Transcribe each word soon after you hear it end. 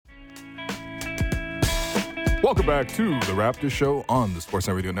Welcome back to the Raptors Show on the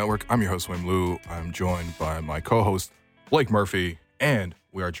Sportsnet Radio Network. I'm your host, Wim Liu. I'm joined by my co-host, Blake Murphy, and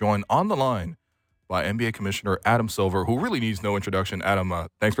we are joined on the line by NBA Commissioner Adam Silver, who really needs no introduction. Adam,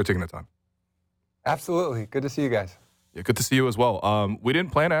 thanks for taking the time. Absolutely. Good to see you guys. Yeah, good to see you as well. We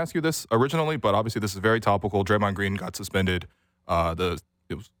didn't plan to ask you this originally, but obviously this is very topical. Draymond Green got suspended. It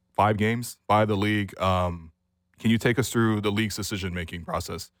was 5 games by the league. Can you take us through the league's decision-making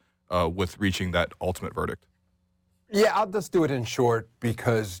process with reaching that ultimate verdict? Yeah, I'll just do it in short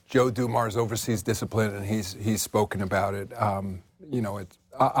because Joe Dumars oversees discipline and he's spoken about it. It's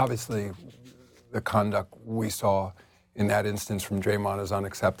obviously the conduct we saw in that instance from Draymond is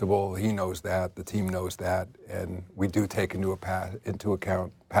unacceptable. He knows that, the team knows that, and we do take into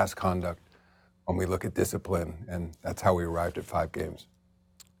account past conduct when we look at discipline, and that's how we arrived at 5 games.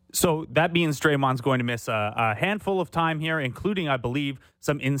 So that means Draymond's going to miss a handful of time here, including, I believe,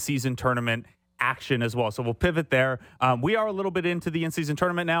 some in-season tournament action as well. So we'll pivot there. We are a little bit into the in-season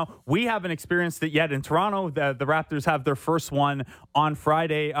tournament now. We haven't experienced it yet in Toronto. The Raptors have their first one on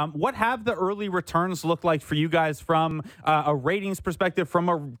Friday. What have the early returns looked like for you guys from a ratings perspective, from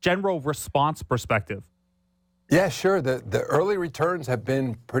a general response perspective? Yeah, sure. The early returns have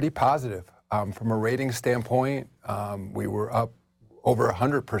been pretty positive. From a ratings standpoint, we were up over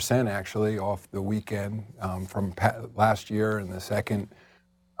 100% actually off the weekend from last year. And the second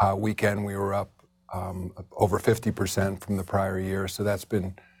weekend we were up over 50% from the prior year. So that's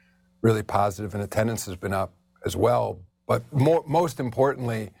been really positive, and attendance has been up as well. But most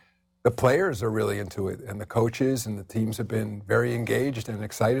importantly, the players are really into it, and the coaches and the teams have been very engaged and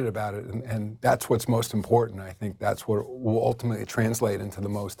excited about it. And that's what's most important. I think that's what will ultimately translate into the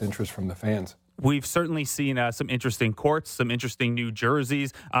most interest from the fans. We've certainly seen some interesting courts, some interesting new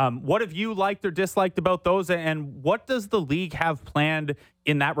jerseys. What have you liked or disliked about those? And what does the league have planned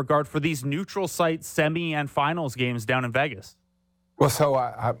in that regard for these neutral site semi and finals games down in Vegas? Well, so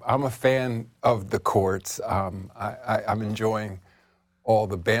I'm a fan of the courts. I'm enjoying all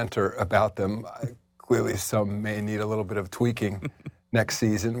the banter about them. Clearly, some may need a little bit of tweaking next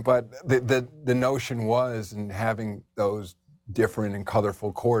season. But the notion was, in having those different and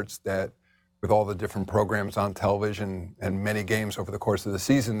colorful courts, that with all the different programs on television and many games over the course of the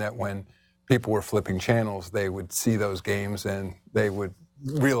season, that when people were flipping channels, they would see those games and they would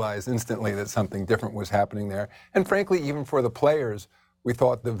realize instantly that something different was happening there. And frankly, even for the players, we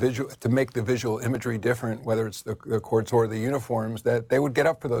thought to make the visual imagery different, whether it's the courts or the uniforms, that they would get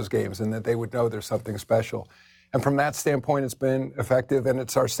up for those games and that they would know there's something special. And from that standpoint, it's been effective, and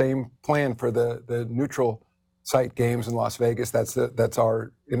it's our same plan for the neutral site games in Las Vegas. That's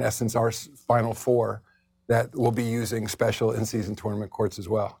our, in essence, our Final Four that we'll be using special in-season tournament courts as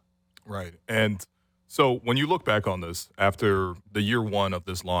well. Right. And so when you look back on this, after the year one of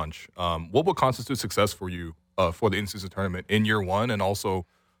this launch, what will constitute success for you for the in-season tournament in year one and also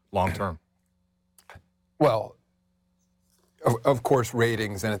long-term? Well, of course,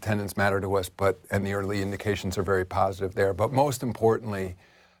 ratings and attendance matter to us, and the early indications are very positive there. But most importantly,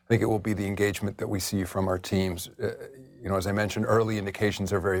 I think it will be the engagement that we see from our teams. As I mentioned, early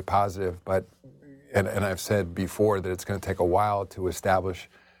indications are very positive, and I've said before that it's going to take a while to establish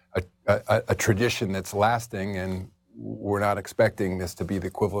a tradition that's lasting, and we're not expecting this to be the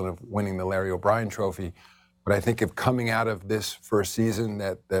equivalent of winning the Larry O'Brien Trophy. But I think if coming out of this first season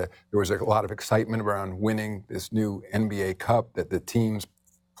that there was a lot of excitement around winning this new NBA Cup, that the teams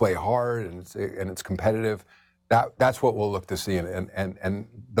play hard and it's competitive, that's what we'll look to see, and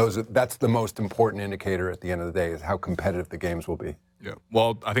that's the most important indicator at the end of the day, is how competitive the games will be. Yeah,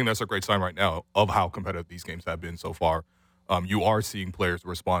 well, I think that's a great sign right now of how competitive these games have been so far. You are seeing players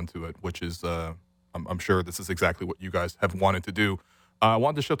respond to it, which is, I'm sure this is exactly what you guys have wanted to do. I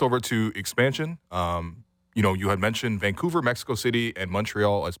wanted to shift over to expansion. You had mentioned Vancouver, Mexico City, and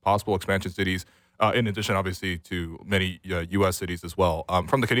Montreal as possible expansion cities, in addition, obviously, to many U.S. cities as well.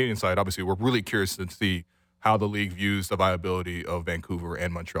 From the Canadian side, obviously, we're really curious to see how the league views the viability of Vancouver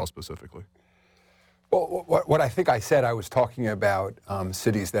and Montreal specifically. Well, what I think I said, I was talking about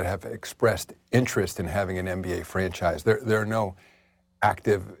cities that have expressed interest in having an NBA franchise. There are no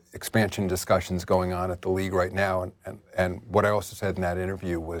active expansion discussions going on at the league right now. And what I also said in that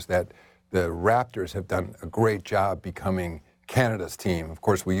interview was that the Raptors have done a great job becoming Canada's team. Of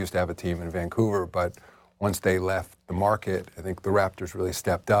course, we used to have a team in Vancouver, but once they left the market, I think the Raptors really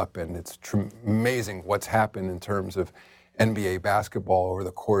stepped up, and it's amazing what's happened in terms of NBA basketball over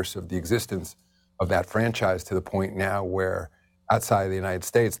the course of the existence of that franchise, to the point now where outside of the United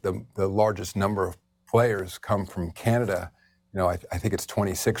States, the largest number of players come from Canada. I think it's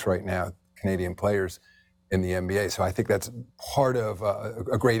 26 right now, Canadian players in the NBA. So I think that's part of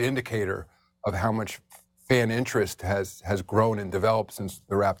a great indicator of how much fan interest has grown and developed since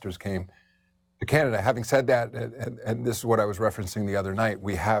the Raptors came to Canada. Having said that, and this is what I was referencing the other night,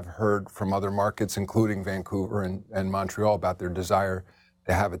 we have heard from other markets, including Vancouver and Montreal, about their desire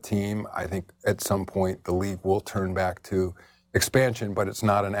to have a team. I think at some point the league will turn back to expansion, but it's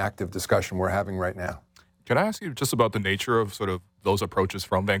not an active discussion we're having right now. Can I ask you just about the nature of sort of those approaches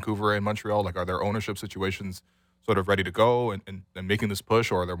from Vancouver and Montreal? Like, are there ownership situations sort of ready to go and making this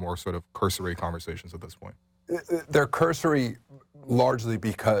push, or are there more sort of cursory conversations at this point? They're cursory largely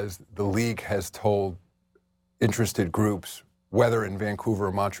because the league has told interested groups, whether in Vancouver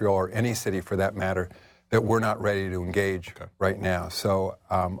or Montreal or any city for that matter, that we're not ready to engage right now. So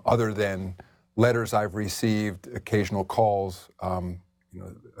other than letters I've received, occasional calls,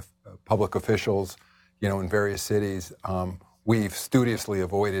 public officials, in various cities, we've studiously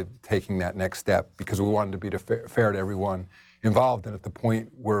avoided taking that next step because we wanted to be fair to everyone involved. And at the point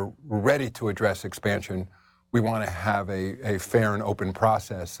we're ready to address expansion, we want to have a fair and open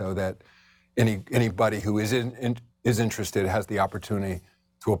process so that anybody who is interested has the opportunity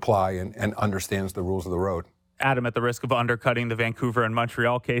to apply and understands the rules of the road. Adam, at the risk of undercutting the Vancouver and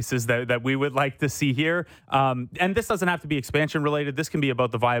Montreal cases that we would like to see here, and this doesn't have to be expansion related. This can be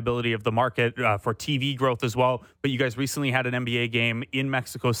about the viability of the market for TV growth as well. But you guys recently had an NBA game in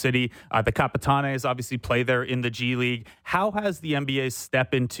Mexico City. The Capitanes obviously play there in the G League. How has the NBA's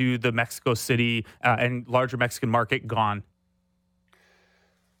step into the Mexico City and larger Mexican market gone?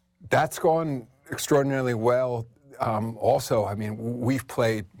 That's gone extraordinarily well. Also, I mean, we've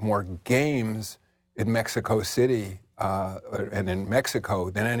played more games in Mexico City and in Mexico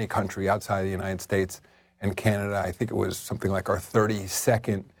than any country outside the United States and Canada. I think it was something like our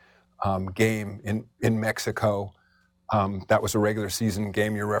 32nd game in Mexico. That was a regular season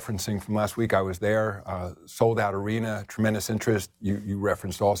game you're referencing from last week. I was there, sold out arena, tremendous interest. You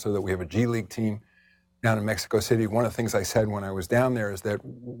referenced also that we have a G League team down in Mexico City. One of the things I said when I was down there is that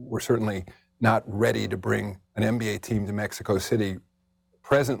we're certainly not ready to bring an NBA team to Mexico City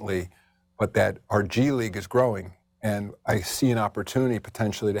presently, but that our G League is growing. And I see an opportunity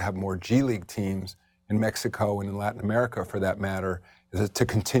potentially to have more G League teams in Mexico and in Latin America, for that matter, to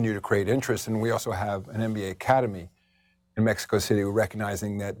continue to create interest. And we also have an NBA Academy in Mexico City,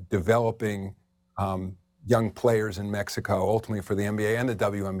 recognizing that developing young players in Mexico, ultimately for the NBA and the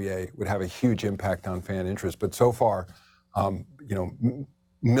WNBA, would have a huge impact on fan interest. But so far,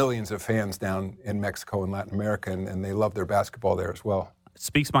 millions of fans down in Mexico and Latin America, and they love their basketball there as well.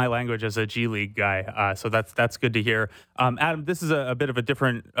 Speaks my language as a G League guy, so that's good to hear. Adam, this is a bit of a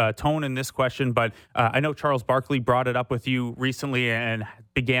different tone in this question, but I know Charles Barkley brought it up with you recently and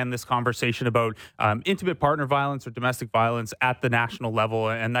began this conversation about intimate partner violence or domestic violence at the national level,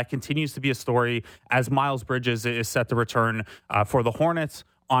 and that continues to be a story as Miles Bridges is set to return for the Hornets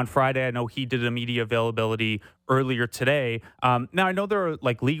on Friday. I know he did a media availability earlier today. Now, I know there are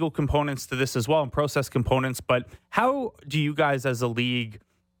like legal components to this as well and process components, but how do you guys as a league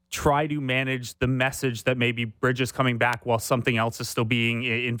try to manage the message that maybe Bridges coming back while something else is still being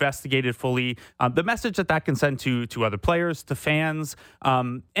investigated fully? The message that can send to other players, to fans,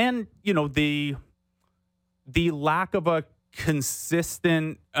 and, the lack of a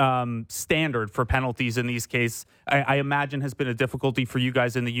consistent standard for penalties in these cases, I imagine has been a difficulty for you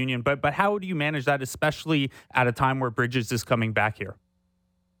guys in the union. But how do you manage that, especially at a time where Bridges is coming back here?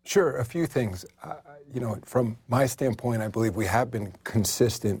 Sure, a few things. From my standpoint, I believe we have been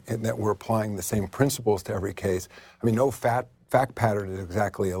consistent in that we're applying the same principles to every case. I mean, no fact pattern is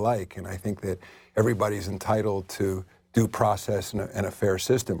exactly alike, and I think that everybody's entitled to due process and a fair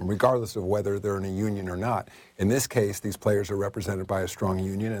system, regardless of whether they're in a union or not. In this case, these players are represented by a strong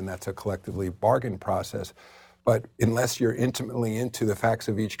union, and that's a collectively bargained process. But unless you're intimately into the facts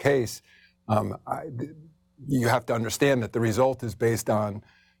of each case, you have to understand that the result is based on,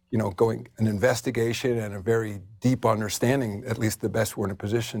 going an investigation and a very deep understanding, at least the best we're in a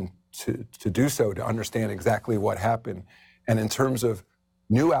position to do so, to understand exactly what happened. And in terms of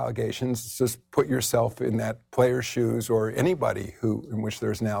new allegations, just put yourself in that player's shoes or anybody in which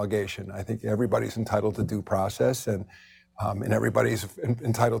there's an allegation. I think everybody's entitled to due process and everybody's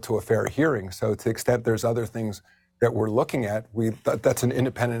entitled to a fair hearing. So to the extent there's other things that we're looking at, that's an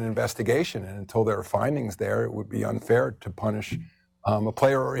independent investigation. And until there are findings there, it would be unfair to punish a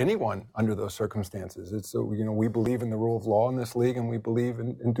player or anyone under those circumstances. We believe in the rule of law in this league, and we believe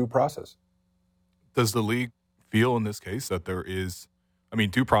in due process. Does the league feel in this case that there is,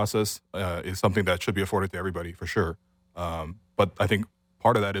 due process is something that should be afforded to everybody for sure. But I think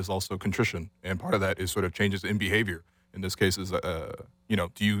part of that is also contrition, and part of that is sort of changes in behavior. In this case, is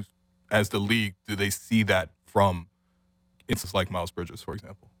do you, as the league, do they see that from instances like Miles Bridges, for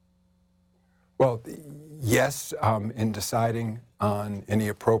example? Well, yes, in deciding on any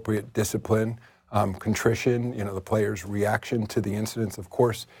appropriate discipline, contrition, the player's reaction to the incidents, of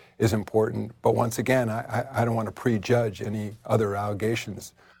course, is important. But once again, I don't want to prejudge any other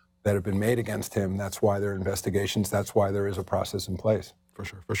allegations that have been made against him. That's why there are investigations. That's why there is a process in place.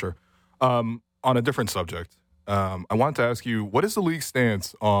 For sure. On a different subject, I wanted to ask you, what is the league's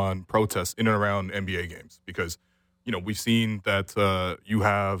stance on protests in and around NBA games? Because, we've seen that you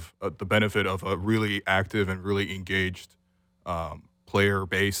have the benefit of a really active and really engaged player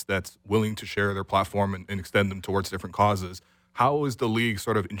base that's willing to share their platform and extend them towards different causes. How is the league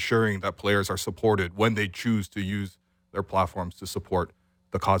sort of ensuring that players are supported when they choose to use their platforms to support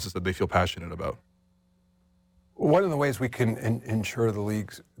the causes that they feel passionate about? One of the ways we can ensure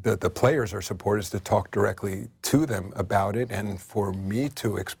the players are supported is to talk directly to them about it, and for me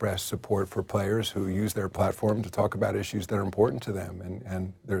to express support for players who use their platform to talk about issues that are important to them.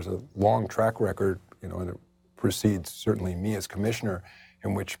 And there's a long track record, and it precedes certainly me as commissioner,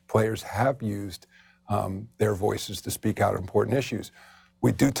 in which players have used their voices to speak out important issues.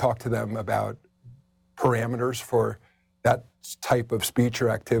 We do talk to them about parameters for that type of speech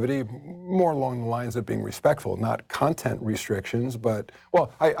or activity, more along the lines of being respectful, not content restrictions, but,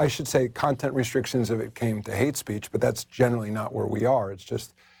 I should say content restrictions if it came to hate speech, but that's generally not where we are. It's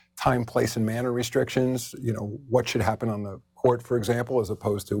just time, place, and manner restrictions, what should happen on the court, for example, as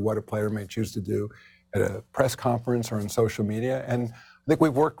opposed to what a player may choose to do at a press conference or on social media. And I think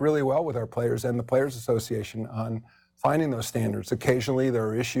we've worked really well with our players and the Players Association on finding those standards. Occasionally there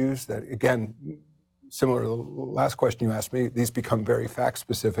are issues that, again, similar to the last question you asked me, these become very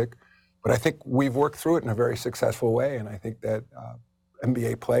fact-specific. But I think we've worked through it in a very successful way, and I think that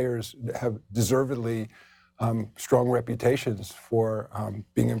NBA players have deservedly strong reputations for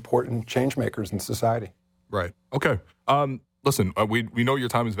being important change makers in society. Right. Okay. Listen, we know your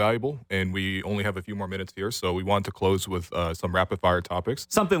time is valuable, and we only have a few more minutes here, so we want to close with some rapid-fire topics.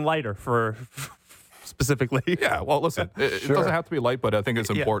 Something lighter for specifically. Yeah, well, listen, it doesn't have to be light, but I think it's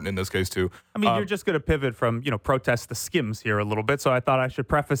important in this case, too. I mean, you're just going to pivot from, protest to Skims here a little bit, so I thought I should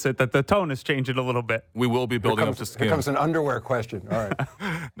preface it that the tone is changing a little bit. We will be building up to Skims. Here comes an underwear question. All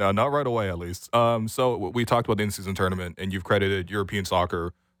right. No, not right away, at least. So we talked about the in-season tournament, and you've credited European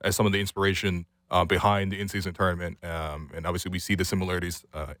soccer as some of the inspiration behind the in-season tournament, and obviously we see the similarities,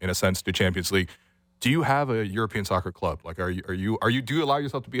 in a sense, to Champions League. Do you have a European soccer club? Like, do you allow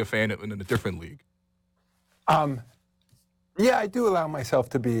yourself to be a fan in a different league? Yeah, I do allow myself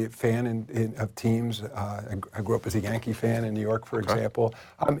to be a fan of teams. I grew up as a Yankee fan in New York, for example.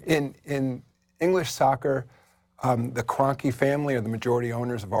 In English soccer, the Kroenke family are the majority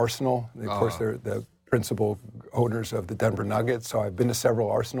owners of Arsenal. Of course, they're the principal owners of the Denver Nuggets. So I've been to several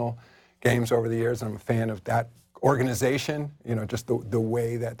Arsenal games over the years, and I'm a fan of that organization, just the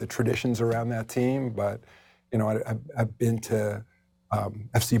way that the traditions around that team. But, I've been to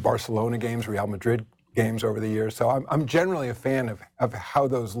FC Barcelona games, Real Madrid games over the years. So I'm generally a fan of how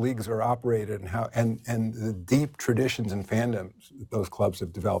those leagues are operated and the deep traditions and fandoms that those clubs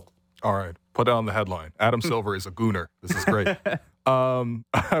have developed. All right. Put it on the headline. Adam Silver is a gooner. This is great.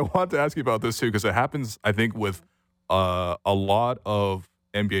 I want to ask you about this, too, because it happens, I think, with a lot of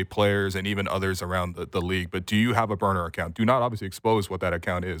NBA players and even others around the league. But do you have a burner account? Do not obviously expose what that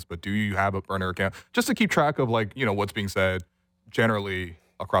account is, but do you have a burner account just to keep track of, what's being said generally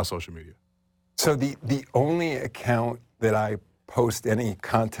across social media? So the only account that I post any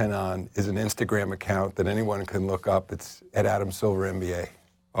content on is an Instagram account that anyone can look up. It's at Adam Silver NBA.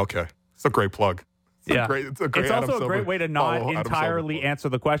 Okay. It's a great plug. It's also a great way to not entirely answer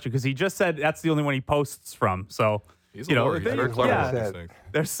the question, because he just said that's the only one he posts from. So, he's very clever.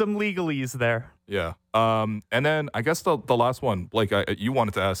 There's some legalese there. Yeah. And then I guess the last one, Blake, you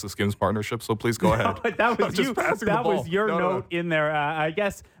wanted to ask the Skims partnership, so please go ahead. That was you. That was your note in there. I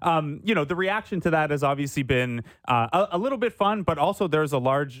guess, the reaction to that has obviously been a little bit fun, but also there's a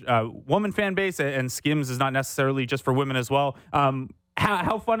large woman fan base, and Skims is not necessarily just for women as well.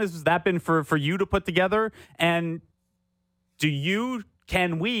 How fun has that been for you to put together? And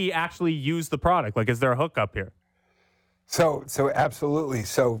can we actually use the product? Like, is there a hookup here? So absolutely.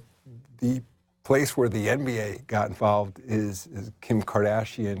 So the place where the NBA got involved is Kim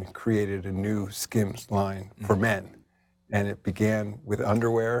Kardashian created a new Skims line for men, and it began with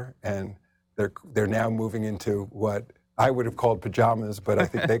underwear, and they're now moving into what I would have called pajamas, but I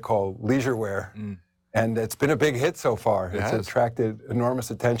think they call leisure wear. And it's been a big hit so far. It's attracted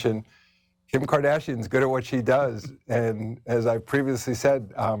enormous attention. Kim Kardashian's good at what she does, and as I previously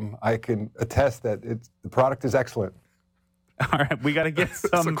said, I can attest that the product is excellent. All right, we got to get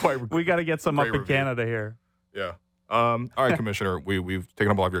some. We got to get some up in Canada here. Yeah. All right, Commissioner, we've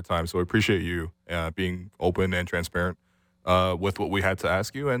taken up a lot of your time, so we appreciate you being open and transparent with what we had to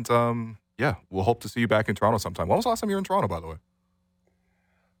ask you. And we'll hope to see you back in Toronto sometime. When was the last time you were in Toronto, by the way?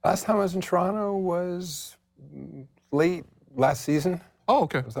 Last time I was in Toronto was late last season. Oh,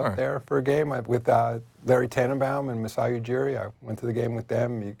 okay. I was up there for a game with Larry Tannenbaum and Masai Ujiri. I went to the game with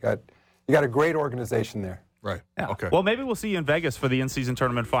them. You got a great organization there. Right. Yeah. Okay. Well, maybe we'll see you in Vegas for the in-season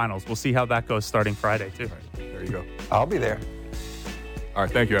tournament finals. We'll see how that goes starting Friday, too. Right. There you go. I'll be there. All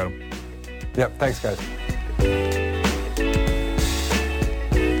right. Thank you, Adam. Yep. Thanks, guys.